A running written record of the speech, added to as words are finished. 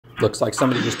Looks like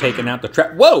somebody just taking out the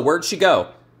trap. Whoa, where'd she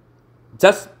go?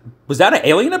 Was that an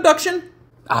alien abduction?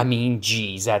 I mean,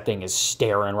 geez, that thing is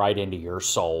staring right into your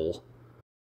soul.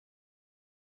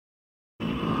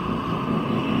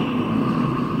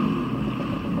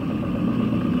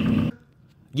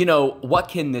 You know, what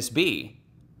can this be?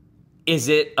 Is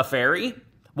it a fairy?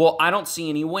 Well, I don't see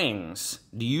any wings.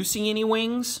 Do you see any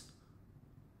wings?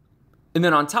 And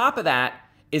then on top of that,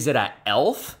 is it an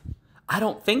elf? I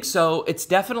don't think so. It's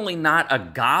definitely not a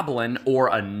goblin or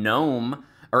a gnome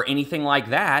or anything like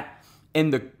that.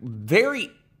 And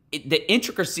the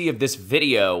intricacy of this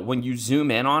video, when you zoom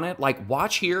in on it, like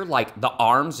watch here, like the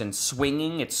arms and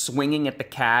swinging, it's swinging at the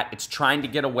cat. It's trying to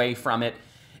get away from it.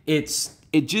 It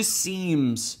just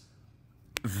seems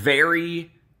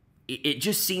it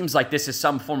just seems like this is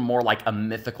some form more like a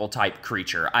mythical type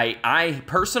creature. I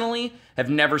personally have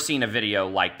never seen a video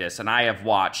like this, and I have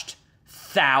watched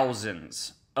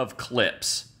thousands of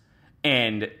clips,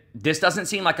 and this doesn't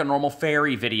seem like a normal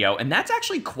fairy video, and that's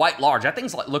actually quite large. That thing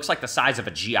looks like the size of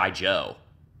a G.I. Joe.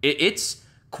 It's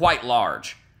quite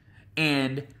large.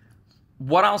 And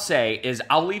what I'll say is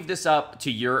I'll leave this up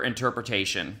to your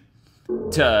interpretation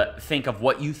to think of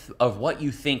what you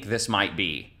think this might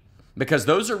be, because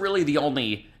those are really the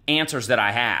only answers that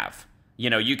I have. You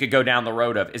know, you could go down the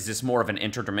road of, is this more of an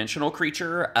interdimensional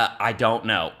creature? I don't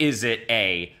know. Is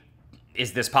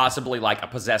this possibly like a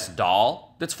possessed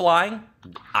doll that's flying?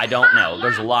 I don't know.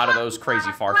 There's a lot of those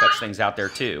crazy far-fetched things out there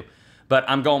too. But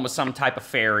I'm going with some type of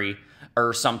fairy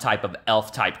or some type of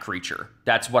elf type creature.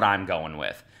 That's what I'm going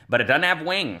with. But it doesn't have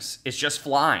wings. It's just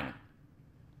flying.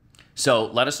 So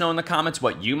let us know in the comments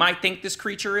what you might think this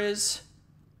creature is.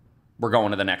 We're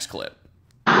going to the next clip.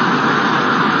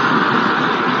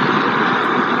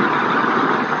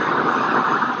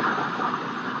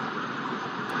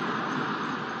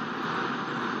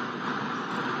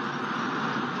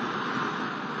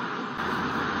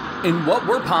 And what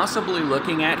we're possibly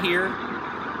looking at here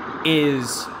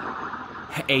is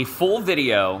a full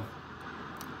video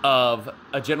of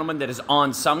a gentleman that is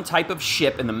on some type of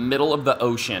ship in the middle of the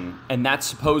ocean, and that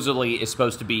supposedly is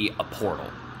supposed to be a portal.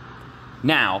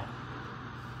 Now,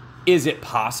 is it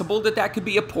possible that that could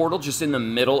be a portal just in the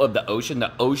middle of the ocean?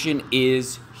 The ocean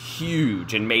is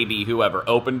huge, and maybe whoever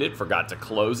opened it forgot to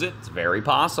close it. It's very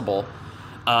possible.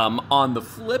 On the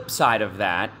flip side of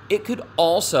that, it could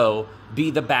also be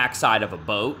the backside of a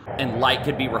boat, and light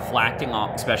could be reflecting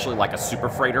off, especially like a super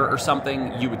freighter or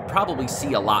something. You would probably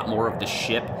see a lot more of the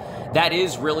ship. That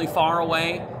is really far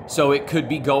away, so it could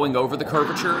be going over the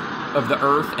curvature of the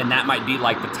Earth, and that might be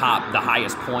like the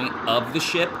highest point of the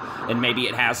ship, and maybe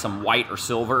it has some white or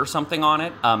silver or something on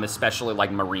it, especially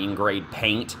like marine grade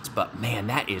paint. But man,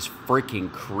 that is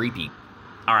freaking creepy.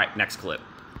 All right, next clip.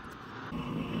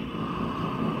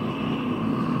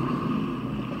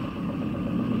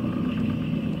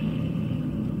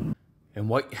 And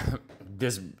what,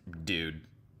 this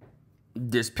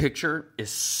picture is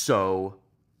so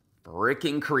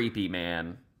freaking creepy,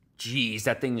 man. Jeez,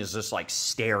 that thing is just like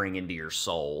staring into your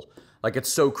soul. Like,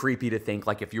 it's so creepy to think,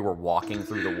 like, if you were walking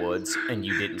through the woods and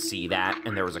you didn't see that,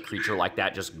 and there was a creature like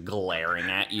that just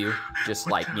glaring at you, just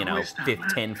like, you know,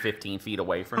 10, 15 feet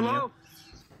away from you.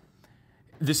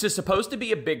 This is supposed to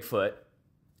be a Bigfoot,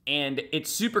 and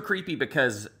it's super creepy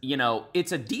because, you know,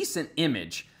 it's a decent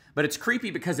image. But it's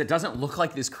creepy because it doesn't look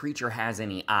like this creature has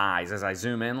any eyes. As I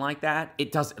zoom in like that,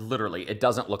 it doesn't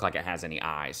look like it has any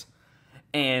eyes.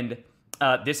 And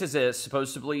this is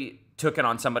supposedly taken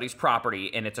on somebody's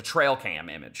property, and it's a trail cam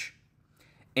image.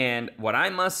 And what I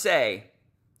must say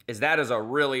is that is a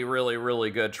really, really, really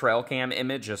good trail cam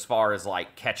image as far as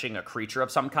like catching a creature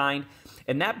of some kind.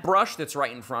 And that brush that's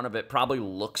right in front of it probably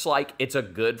looks like it's a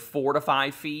good 4 to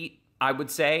 5 feet. I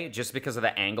would say, just because of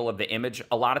the angle of the image.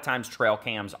 A lot of times trail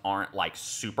cams aren't like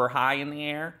super high in the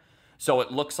air, so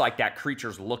it looks like that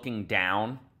creature's looking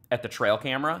down at the trail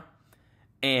camera,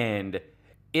 and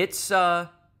it's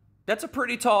that's a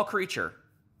pretty tall creature.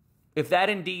 If that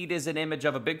indeed is an image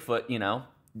of a Bigfoot, you know,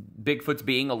 Bigfoot's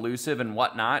being elusive and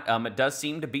whatnot, it does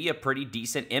seem to be a pretty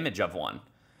decent image of one.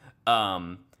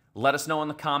 Let us know in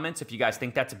the comments if you guys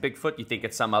think that's a Bigfoot, you think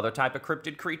it's some other type of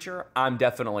cryptid creature. I'm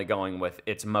definitely going with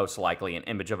it's most likely an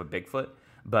image of a Bigfoot,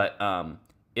 but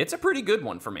it's a pretty good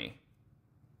one for me.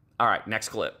 All right, next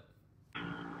clip.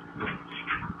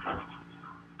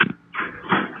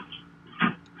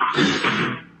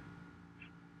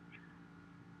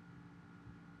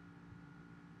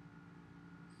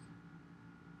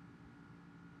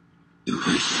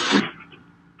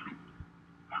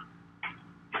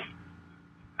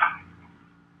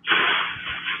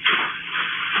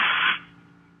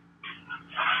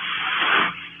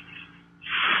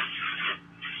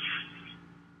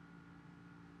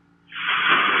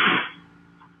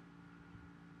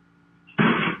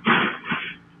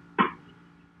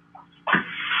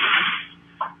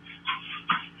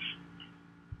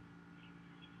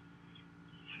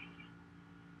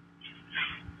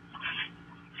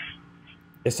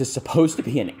 this is supposed to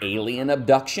be an alien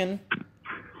abduction,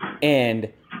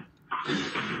 and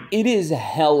it is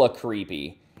hella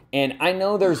creepy. And I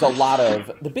know there's a lot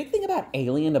of... The big thing about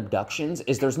alien abductions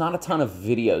is there's not a ton of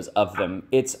videos of them.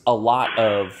 It's a lot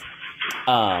of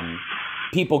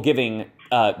people giving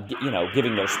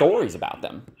their stories about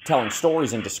them, telling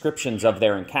stories and descriptions of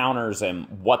their encounters and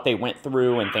what they went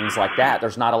through and things like that.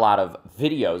 There's not a lot of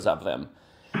videos of them.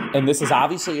 And this is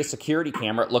obviously a security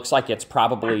camera. It looks like it's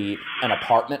probably an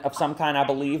apartment of some kind, I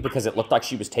believe, because it looked like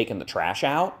she was taking the trash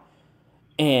out.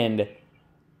 And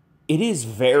it is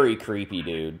very creepy,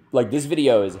 dude. Like, this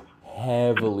video is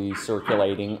heavily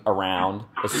circulating around,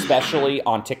 especially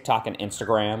on TikTok and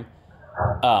Instagram.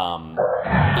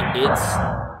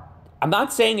 I'm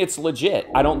not saying it's legit.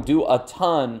 I don't do a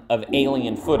ton of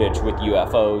alien footage with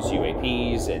UFOs,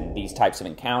 UAPs, and these types of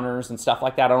encounters and stuff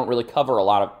like that. I don't really cover a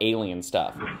lot of alien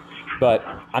stuff. But,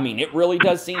 I mean, it really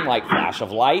does seem like flash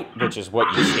of light, which is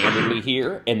what you standardly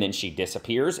hear, and then she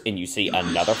disappears, and you see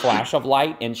another flash of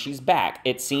light, and she's back.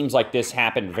 It seems like this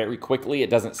happened very quickly.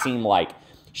 It doesn't seem like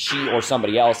she or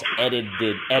somebody else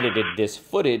edited this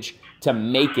footage to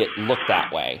make it look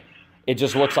that way. It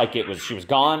just looks like she was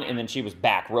gone, and then she was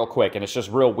back real quick, and it's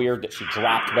just real weird that she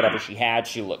dropped whatever she had.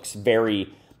 She looks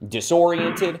very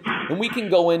disoriented, and we can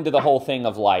go into the whole thing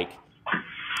of, like,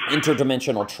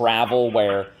 interdimensional travel,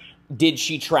 where... Did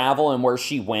she travel and where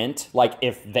she went? Like,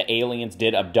 if the aliens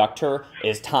did abduct her,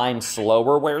 is time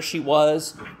slower where she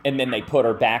was? And then they put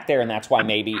her back there, and that's why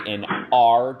maybe in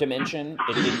our dimension,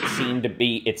 it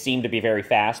seemed to be very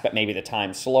fast, but maybe the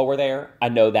time's slower there. I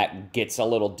know that gets a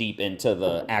little deep into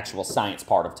the actual science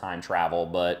part of time travel,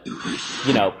 but,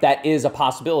 you know, that is a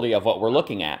possibility of what we're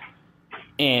looking at.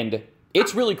 And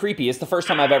it's really creepy. It's the first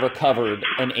time I've ever covered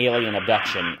an alien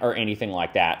abduction or anything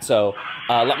like that. So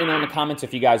let me know in the comments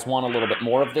if you guys want a little bit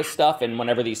more of this stuff. And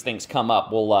whenever these things come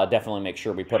up, we'll definitely make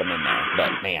sure we put them in there.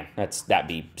 But man, that'd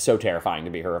be so terrifying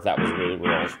to be her if that was really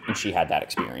real and she had that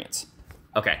experience.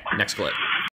 Okay, next clip.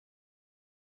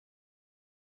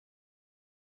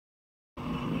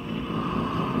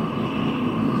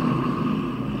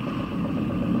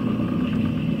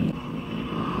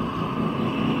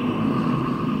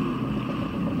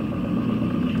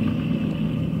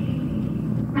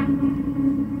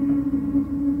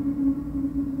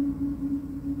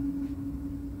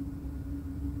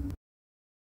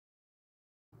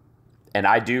 And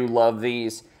I do love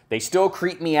these. They still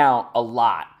creep me out a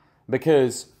lot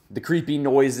because the creepy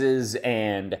noises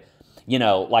and, you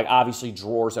know, like obviously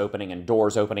drawers opening and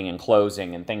doors opening and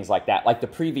closing and things like that. Like the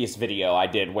previous video I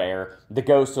did where the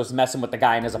ghost was messing with the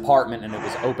guy in his apartment and it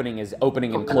was opening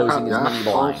and closing his mini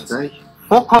blinds.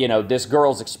 You know, this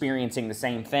girl's experiencing the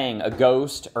same thing. A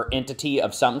ghost or entity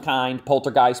of some kind,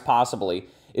 poltergeist possibly,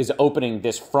 is opening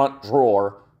this front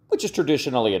drawer, which is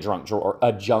traditionally a junk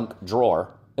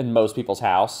drawer in most people's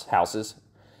houses.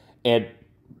 And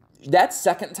that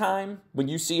second time, when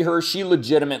you see her, she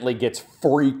legitimately gets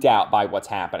freaked out by what's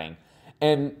happening.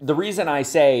 And the reason I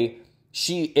say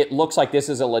it looks like this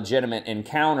is a legitimate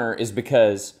encounter is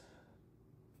because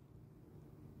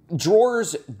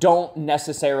drawers don't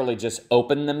necessarily just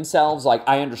open themselves. Like,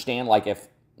 I understand, like, if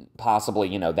possibly,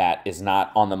 you know, that is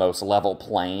not on the most level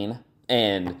plane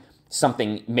and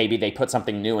maybe they put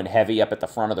something new and heavy up at the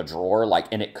front of the drawer, like,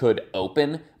 and it could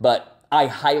open, but I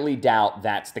highly doubt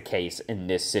that's the case in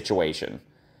this situation.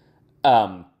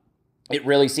 It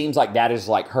really seems like that is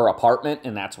like her apartment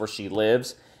and that's where she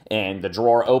lives, and the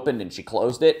drawer opened and she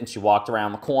closed it and she walked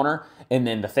around the corner and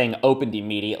then the thing opened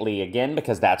immediately again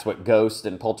because that's what ghosts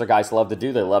and poltergeists love to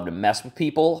do. They love to mess with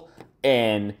people,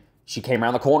 and she came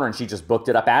around the corner and she just booked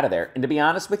it up out of there. And to be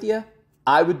honest with you,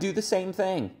 I would do the same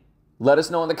thing. Let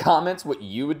us know in the comments what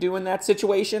you would do in that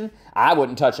situation. I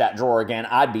wouldn't touch that drawer again.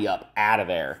 I'd be up out of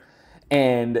there.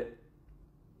 And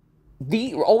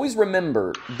always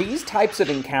remember, these types of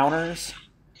encounters,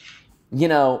 you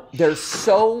know, there's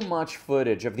so much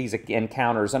footage of these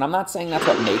encounters, and I'm not saying that's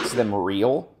what makes them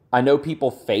real. I know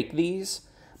people fake these,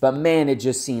 but man, it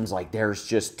just seems like there's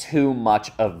just too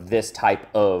much of this type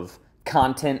of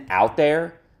content out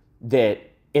there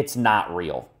that it's not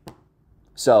real.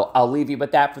 So I'll leave you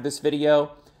with that for this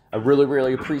video. I really,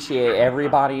 really appreciate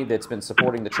everybody that's been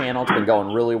supporting the channel. It's been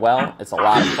going really well. It's a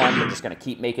lot of fun. We're just going to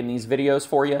keep making these videos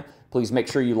for you. Please make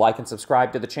sure you like and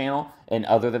subscribe to the channel. And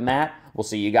other than that, we'll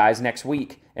see you guys next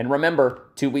week. And remember,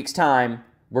 2 weeks' time,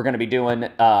 we're going to be doing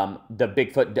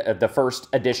the first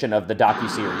edition of the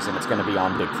docuseries, and it's going to be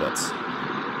on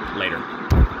Bigfoots. Later.